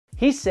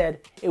He said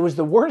it was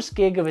the worst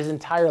gig of his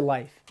entire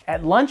life.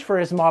 At lunch for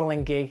his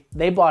modeling gig,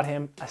 they bought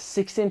him a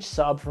 6-inch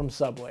sub from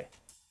Subway.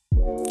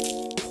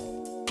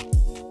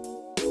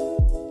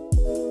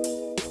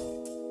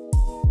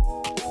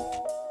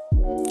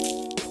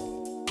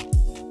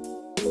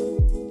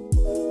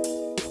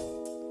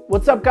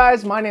 What's up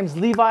guys, my name's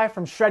Levi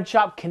from Shred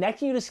Shop,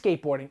 connecting you to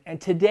skateboarding,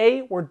 and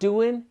today we're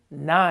doing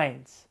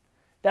 9s.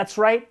 That's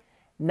right,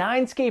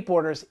 9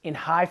 skateboarders in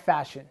high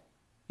fashion.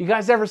 You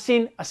guys ever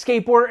seen a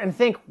skateboarder and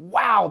think,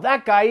 wow,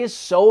 that guy is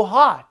so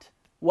hot?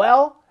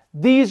 Well,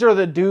 these are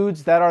the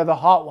dudes that are the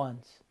hot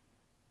ones.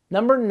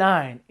 Number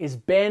 9 is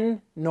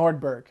Ben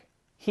Nordberg.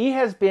 He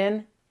has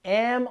been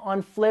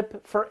on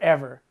flip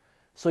forever,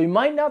 so he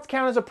might not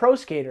count as a pro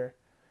skater,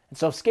 and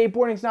so if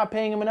skateboarding's not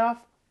paying him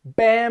enough,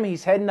 bam,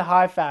 he's heading to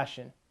high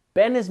fashion.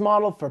 Ben has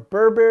modeled for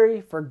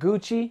Burberry, for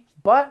Gucci,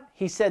 but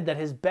he said that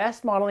his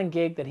best modeling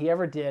gig that he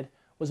ever did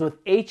was with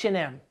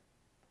H&M.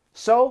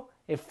 So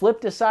if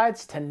Flip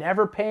decides to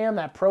never pay him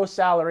that pro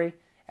salary,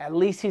 at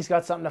least he's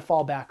got something to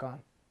fall back on.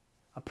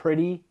 A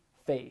pretty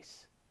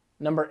face.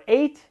 Number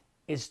 8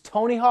 is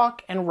Tony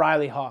Hawk and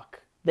Riley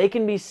Hawk. They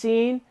can be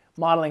seen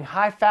modeling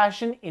high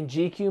fashion in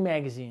GQ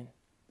magazine.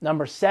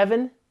 Number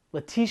 7,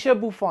 Letitia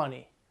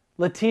Buffoni.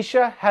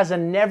 Letitia has a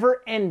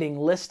never-ending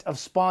list of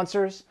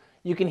sponsors.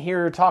 You can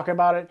hear her talk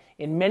about it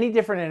in many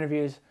different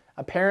interviews.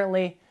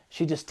 Apparently,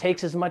 she just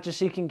takes as much as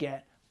she can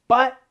get.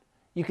 But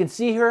you can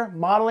see her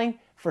modeling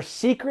for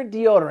Secret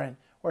Deodorant,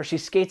 where she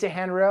skates a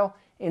handrail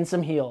in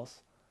some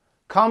heels.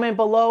 Comment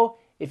below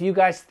if you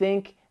guys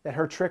think that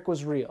her trick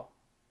was real.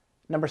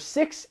 Number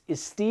 6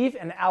 is Steve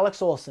and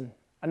Alex Olsen,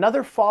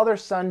 another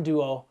father-son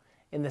duo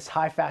in this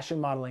high fashion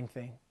modeling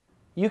thing.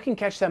 You can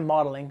catch them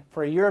modeling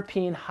for a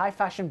European high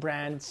fashion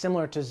brand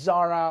similar to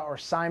Zara or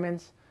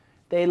Simon's.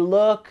 They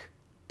look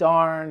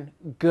darn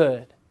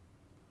good.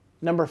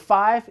 Number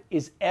 5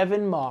 is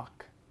Evan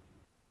Mock.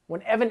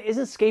 When Evan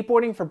isn't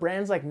skateboarding for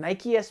brands like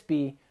Nike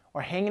SB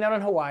or hanging out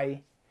in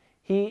Hawaii,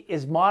 he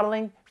is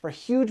modeling for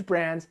huge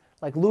brands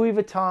like Louis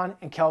Vuitton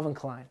and Calvin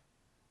Klein.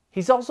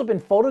 He's also been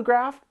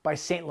photographed by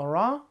Saint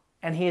Laurent,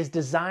 and he is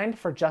designed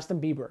for Justin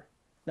Bieber.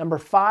 Number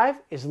 5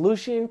 is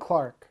Lucien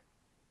Clark.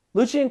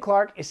 Lucien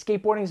Clark is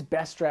skateboarding's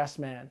best dressed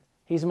man.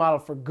 He's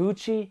modeled for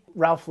Gucci,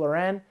 Ralph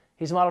Lauren,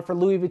 he's modeled for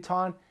Louis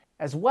Vuitton,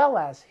 as well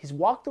as he's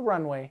walked the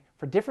runway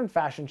for different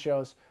fashion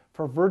shows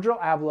for Virgil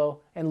Abloh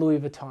and Louis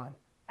Vuitton.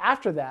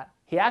 After that,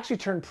 he actually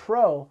turned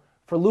pro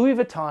for Louis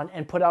Vuitton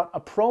and put out a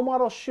pro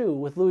model shoe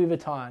with Louis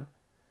Vuitton,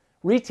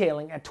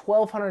 retailing at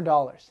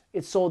 $1,200.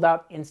 It sold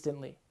out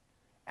instantly.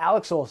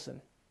 Alex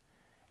Olsen.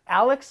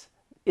 Alex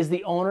is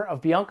the owner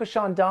of Bianca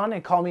Chandon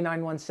and Call Me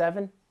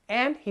 917,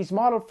 and he's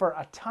modeled for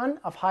a ton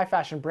of high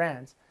fashion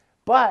brands,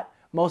 but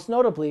most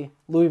notably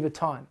Louis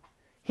Vuitton.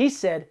 He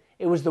said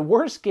it was the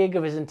worst gig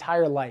of his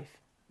entire life.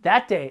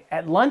 That day,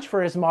 at lunch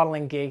for his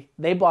modeling gig,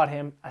 they bought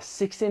him a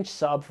 6-inch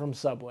sub from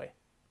Subway.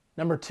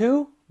 Number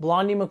 2,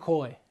 Blondie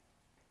McCoy.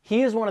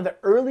 He is one of the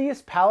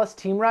earliest Palace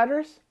team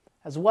riders,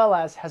 as well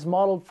as has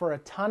modeled for a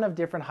ton of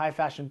different high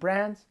fashion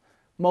brands,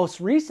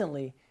 most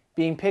recently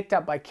being picked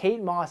up by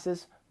Kate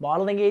Moss's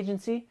modeling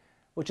agency,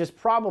 which is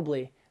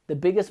probably the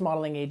biggest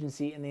modeling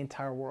agency in the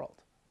entire world.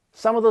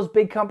 Some of those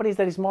big companies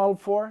that he's modeled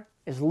for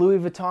is Louis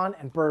Vuitton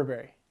and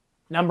Burberry.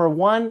 Number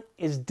 1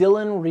 is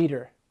Dylan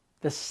Reeder,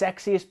 the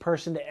sexiest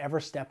person to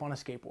ever step on a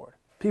skateboard.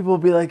 People will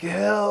be like,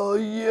 hell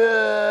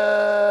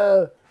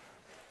yeah,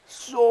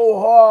 so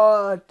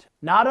hot.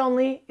 Not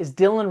only is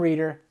Dylan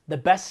Reeder the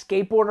best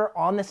skateboarder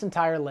on this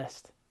entire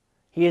list,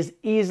 he is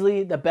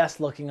easily the best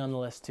looking on the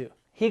list too.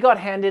 He got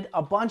handed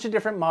a bunch of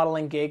different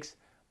modeling gigs,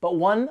 but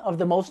one of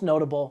the most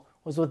notable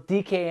was with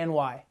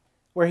DKNY,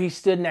 where he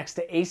stood next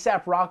to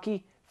A$AP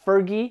Rocky,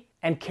 Fergie,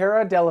 and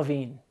Cara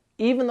Delevingne.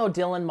 Even though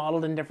Dylan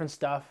modeled in different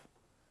stuff,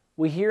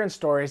 we hear in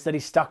stories that he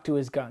stuck to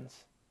his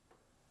guns.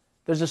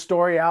 There's a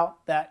story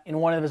out that in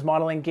one of his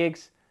modeling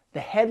gigs, the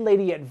head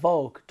lady at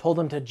Vogue told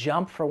him to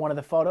jump for one of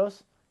the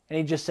photos, and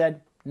he just said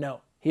no.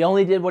 He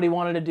only did what he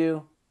wanted to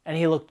do, and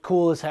he looked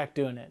cool as heck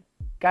doing it.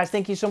 Guys,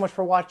 thank you so much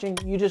for watching.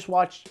 You just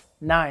watched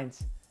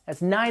 9s.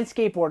 That's 9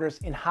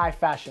 skateboarders in high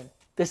fashion.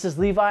 This is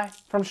Levi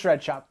from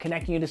Shred Shop,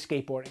 connecting you to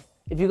skateboarding.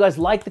 If you guys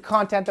like the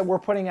content that we're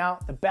putting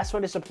out, the best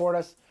way to support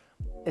us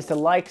is to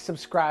like,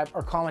 subscribe,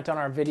 or comment on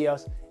our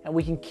videos, and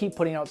we can keep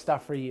putting out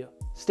stuff for you.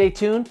 Stay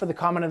tuned for the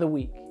comment of the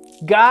week.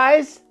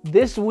 Guys,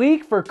 this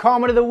week for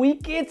comment of the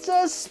week, it's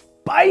a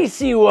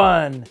spicy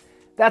one.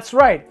 That's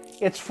right,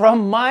 it's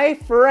from my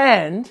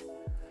friend,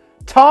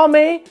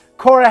 Tommy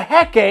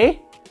Koraheke.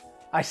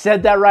 I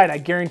said that right, I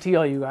guarantee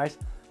all you guys.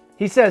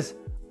 He says,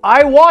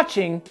 I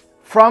watching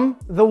from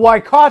the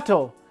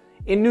Waikato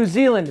in New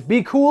Zealand.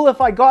 Be cool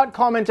if I got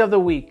comment of the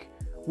week.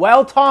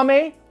 Well,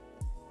 Tommy,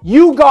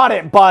 you got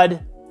it,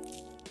 bud.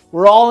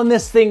 We're all in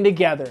this thing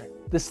together.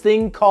 This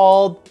thing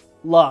called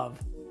love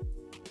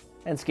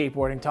and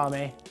skateboarding,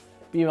 Tommy.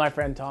 Be my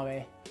friend,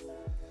 Tommy.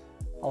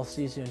 I'll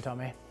see you soon,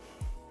 Tommy.